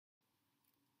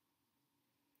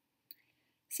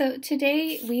So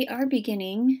today we are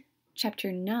beginning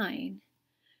chapter 9,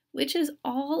 which is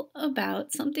all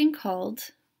about something called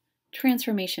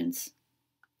transformations.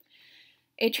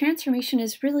 A transformation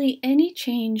is really any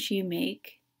change you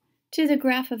make to the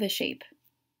graph of a shape.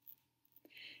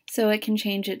 So it can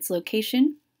change its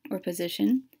location or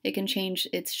position, it can change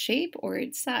its shape or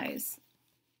its size.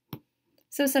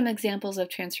 So some examples of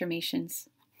transformations.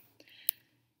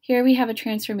 Here we have a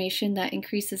transformation that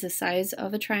increases the size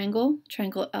of a triangle.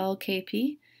 Triangle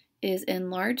LKP is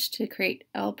enlarged to create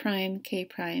L prime, K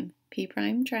prime, P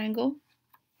prime triangle.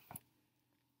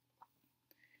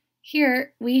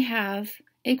 Here we have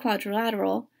a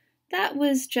quadrilateral that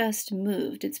was just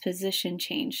moved. Its position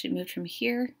changed. It moved from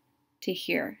here to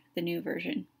here, the new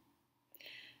version.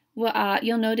 Well,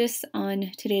 you'll notice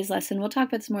on today's lesson, we'll talk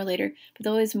about this more later, but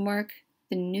they'll always mark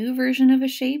the new version of a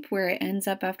shape where it ends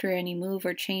up after any move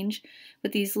or change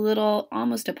with these little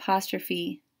almost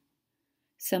apostrophe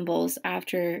symbols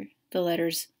after the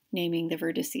letters naming the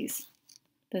vertices.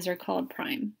 Those are called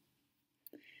prime.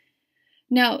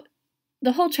 Now,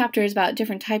 the whole chapter is about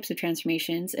different types of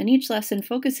transformations, and each lesson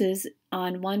focuses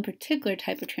on one particular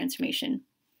type of transformation.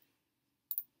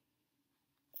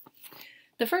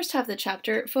 The first half of the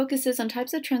chapter focuses on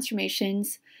types of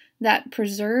transformations that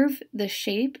preserve the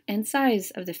shape and size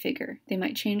of the figure. They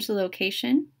might change the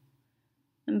location,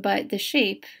 but the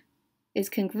shape is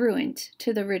congruent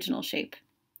to the original shape.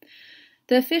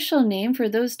 The official name for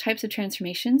those types of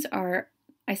transformations are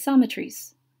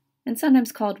isometries, and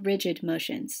sometimes called rigid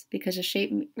motions, because a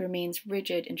shape remains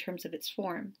rigid in terms of its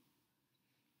form.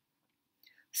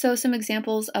 So some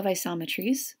examples of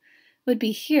isometries would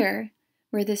be here,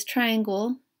 where this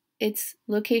triangle, its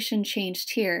location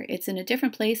changed here. It's in a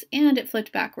different place and it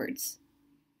flipped backwards.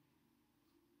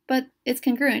 But it's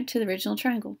congruent to the original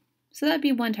triangle. So that'd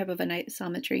be one type of an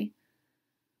isometry.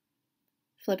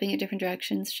 Flipping at different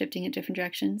directions, shifting at different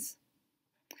directions.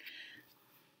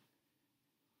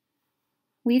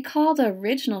 We call the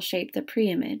original shape the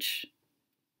preimage.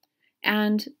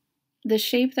 And the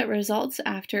shape that results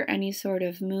after any sort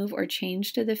of move or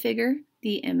change to the figure,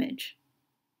 the image.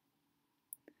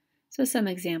 So some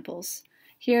examples.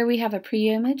 Here we have a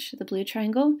pre-image, the blue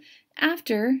triangle.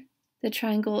 After the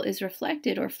triangle is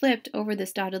reflected or flipped over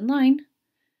this dotted line,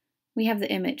 we have the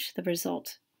image, the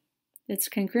result. It's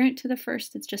congruent to the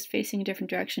first, it's just facing a different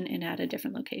direction and at a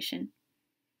different location.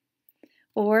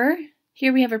 Or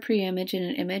here we have a pre-image and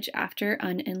an image after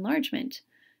an enlargement.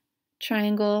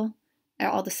 Triangle,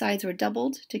 all the sides were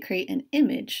doubled to create an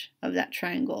image of that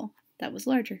triangle that was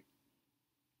larger.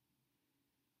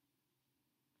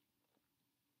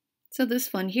 So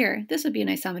this one here, this would be an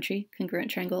isometry,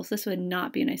 congruent triangles. This would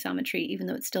not be an isometry, even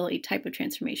though it's still a type of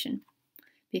transformation,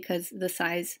 because the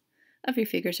size of your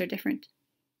figures are different.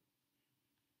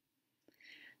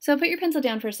 So put your pencil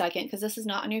down for a second, because this is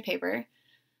not on your paper.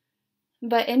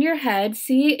 But in your head,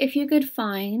 see if you could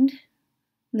find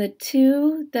the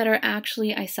two that are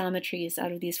actually isometries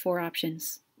out of these four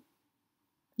options.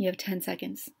 You have 10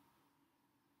 seconds.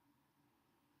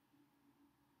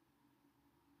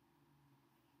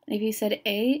 If you said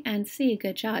A and C,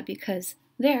 good job, because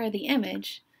there the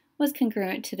image was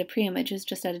congruent to the pre-image, is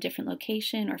just at a different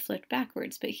location or flipped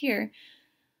backwards. But here,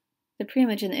 the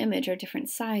pre-image and the image are different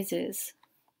sizes,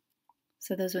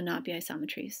 so those would not be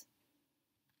isometries.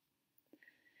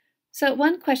 So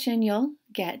one question you'll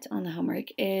get on the homework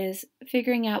is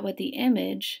figuring out what the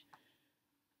image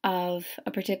of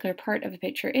a particular part of a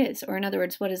picture is, or in other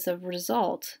words, what is the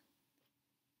result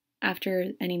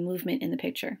after any movement in the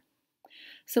picture.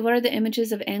 So what are the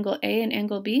images of angle A and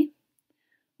angle B?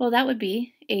 Well, that would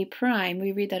be A prime.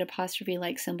 We read that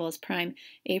apostrophe-like symbol as prime.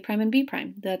 A prime and B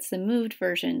prime. That's the moved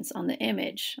versions on the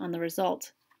image, on the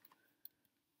result.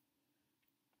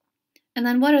 And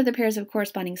then what are the pairs of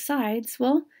corresponding sides?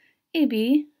 Well,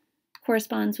 AB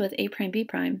corresponds with A prime, B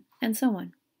prime, and so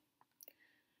on.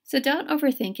 So don't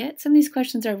overthink it. Some of these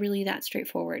questions are really that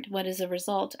straightforward. What is the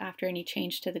result after any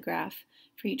change to the graph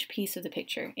for each piece of the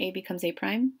picture? A becomes A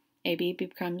prime. AB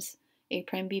becomes A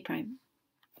prime, B prime.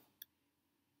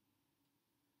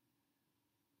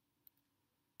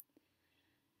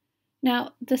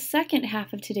 Now, the second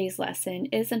half of today's lesson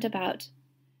isn't about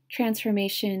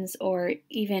transformations or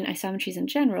even isometries in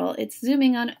general. It's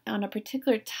zooming on a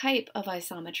particular type of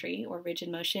isometry or rigid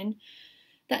motion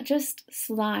that just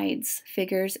slides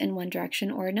figures in one direction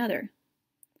or another.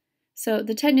 So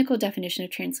the technical definition of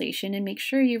translation, and make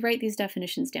sure you write these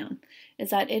definitions down,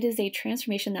 is that it is a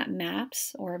transformation that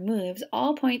maps or moves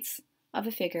all points of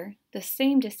a figure the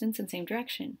same distance and same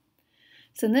direction.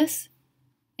 So in this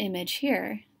image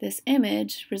here, this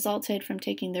image resulted from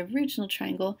taking the original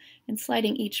triangle and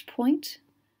sliding each point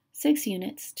 6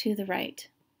 units to the right.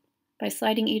 By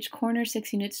sliding each corner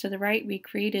 6 units to the right, we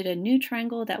created a new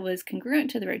triangle that was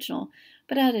congruent to the original,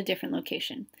 but at a different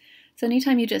location. So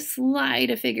anytime you just slide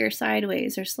a figure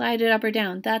sideways or slide it up or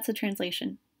down, that's a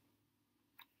translation.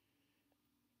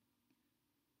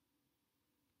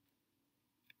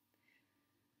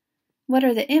 What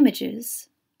are the images,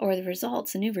 or the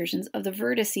results, the new versions, of the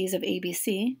vertices of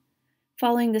ABC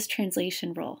following this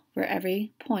translation rule, where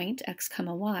every point, x,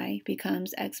 y,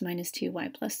 becomes x minus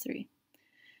 2y plus 3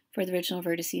 for the original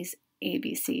vertices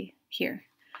ABC here.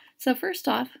 So first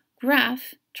off,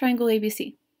 graph triangle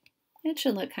ABC. It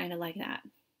should look kind of like that.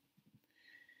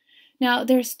 Now,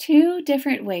 there's two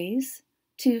different ways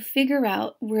to figure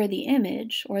out where the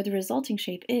image or the resulting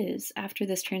shape is after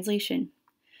this translation.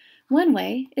 One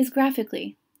way is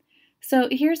graphically. So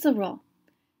here's the rule.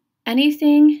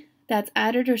 Anything that's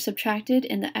added or subtracted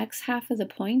in the x half of the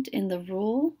point in the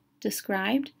rule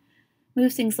described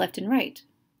moves things left and right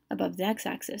above the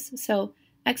x-axis. So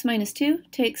x minus 2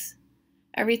 takes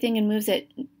everything and moves it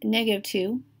negative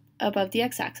 2 above the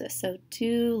x-axis, so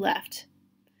 2 left.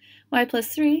 Y plus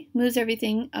 3 moves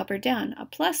everything up or down. A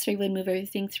plus 3 would move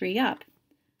everything 3 up.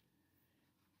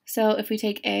 So if we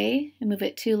take A and move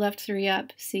it 2 left, 3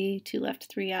 up, C, 2 left,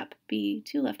 3 up, B,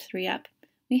 2 left, 3 up,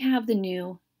 we have the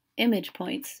new image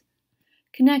points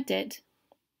connected,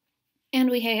 and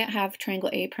we have triangle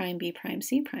A prime, B prime,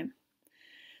 C prime.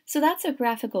 So that's a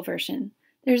graphical version.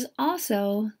 There's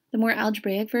also the more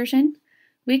algebraic version.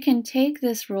 We can take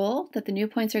this rule that the new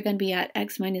points are going to be at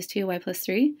x minus 2, y plus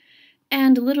 3,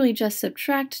 and literally just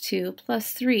subtract 2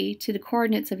 plus 3 to the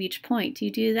coordinates of each point. Do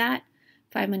you do that?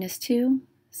 5 minus 2,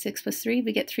 6 plus 3,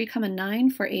 we get 3, 9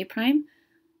 for A prime.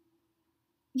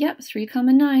 Yep, 3,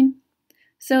 9.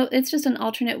 So it's just an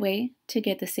alternate way to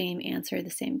get the same answer, the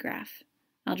same graph,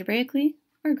 algebraically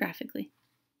or graphically.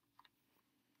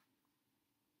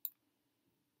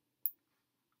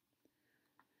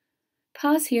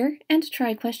 Pause here and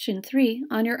try question 3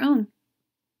 on your own.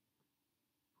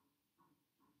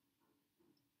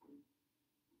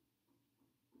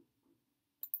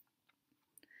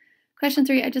 Question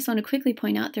 3, I just want to quickly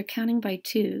point out they're counting by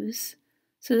twos.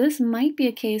 So this might be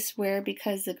a case where,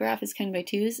 because the graph is counting by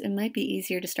twos, it might be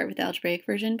easier to start with the algebraic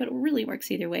version, but it really works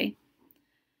either way.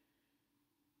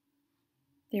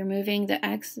 They're moving the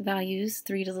x values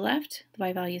 3 to the left, the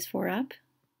y values 4 up.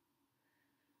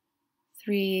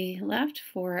 3 left,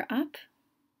 4 up.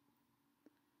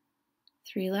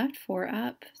 3 left, 4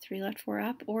 up, 3 left, 4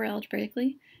 up, or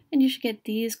algebraically, and you should get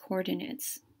these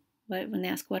coordinates. When they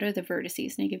ask what are the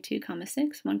vertices, negative 2,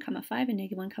 6, 1, 5, and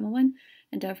negative 1, 1,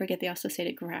 and don't forget they also say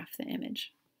to graph the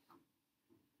image.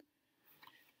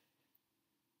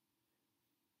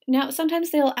 Now,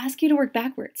 sometimes they'll ask you to work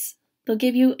backwards. They'll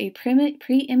give you a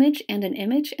pre-image and an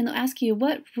image, and they'll ask you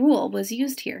what rule was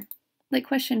used here. Like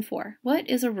question 4, what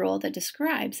is a rule that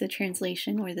describes the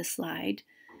translation or the slide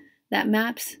that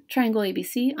maps triangle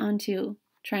ABC onto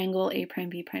triangle A prime,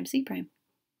 B prime, C prime?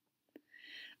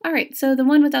 All right, so the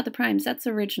one without the primes, that's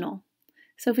original.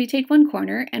 So if we take one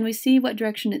corner and we see what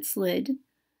direction it slid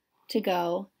to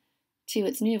go to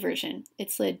its new version,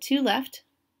 it slid 2 left,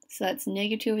 so that's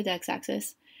negative 2 over the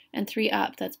x-axis, and 3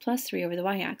 up, that's plus 3 over the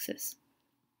y-axis.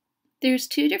 There's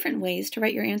two different ways to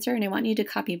write your answer, and I want you to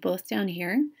copy both down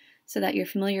here so that you're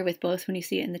familiar with both when you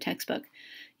see it in the textbook.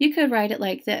 You could write it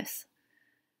like this.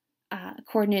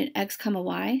 Coordinate x,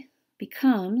 y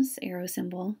becomes, arrow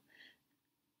symbol,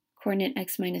 coordinate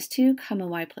x minus 2,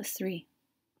 y plus 3.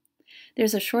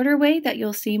 There's a shorter way that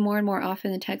you'll see more and more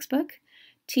often in the textbook,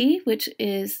 T, which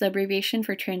is the abbreviation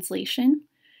for translation,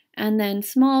 and then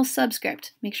small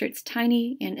subscript. Make sure it's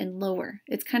tiny and lower.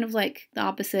 It's kind of like the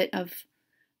opposite of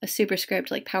a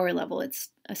superscript, like power level.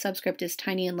 A subscript is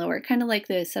tiny and lower, kind of like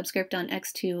the subscript on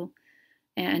x2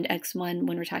 and x1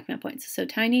 when we're talking about points. So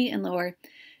tiny and lower.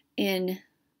 In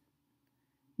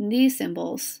these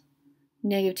symbols,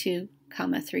 negative 2,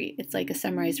 3. It's like a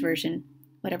summarized version.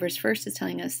 Whatever's first is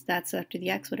telling us that's after the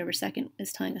x, whatever's second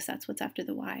is telling us that's what's after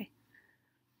the y.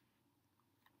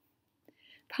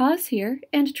 Pause here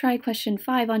and try question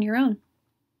 5 on your own.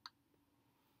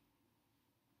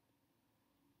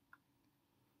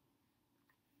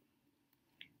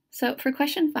 So for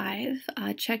question 5,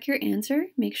 check your answer.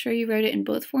 Make sure you wrote it in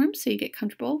both forms so you get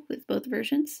comfortable with both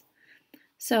versions.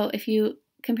 So if you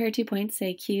compare 2 points,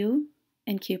 say Q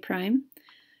and Q prime,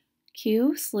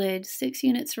 Q slid 6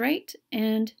 units right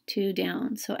and 2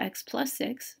 down, so x plus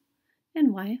 6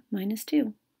 and y minus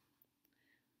 2.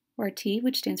 Or T,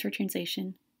 which stands for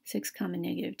translation, 6,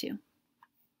 negative 2.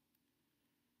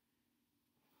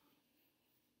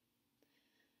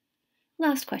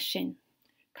 Last question.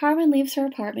 Carmen leaves her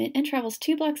apartment and travels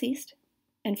 2 blocks east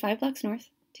and 5 blocks north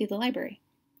to the library.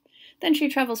 Then she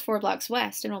travels 4 blocks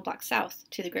west and 1 block south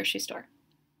to the grocery store.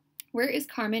 Where is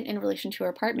Carmen in relation to her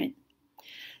apartment?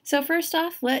 So first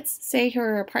off, let's say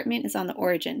her apartment is on the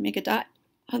origin. Make a dot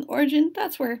on the origin.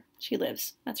 That's where she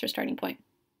lives. That's her starting point.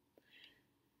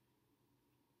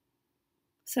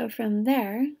 So from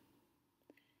there,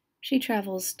 she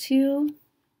travels 2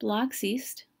 blocks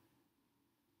east.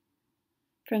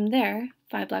 From there,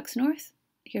 5 blocks north,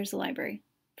 here's the library.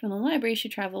 From the library, she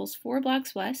travels 4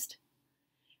 blocks west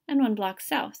and 1 block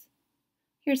south.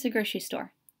 Here's the grocery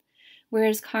store. Where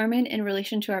is Carmen in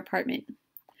relation to our apartment?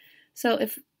 So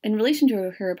if in relation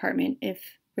to her apartment,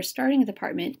 if we're starting at the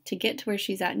apartment to get to where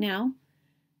she's at now,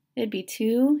 it'd be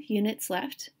 2 units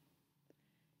left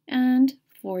and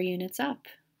 4 units up.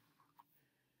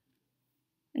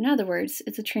 In other words,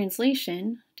 it's a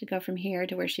translation to go from here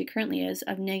to where she currently is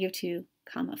of -2,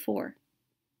 4.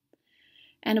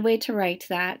 And a way to write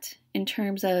that in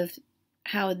terms of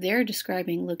how they're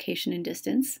describing location and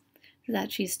distance is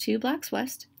that she's 2 blocks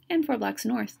west and 4 blocks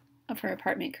north of her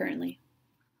apartment currently.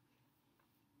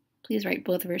 Please write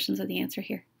both versions of the answer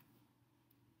here.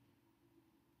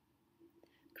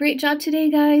 Great job today,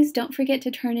 guys. Don't forget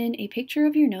to turn in a picture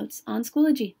of your notes on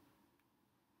Schoology.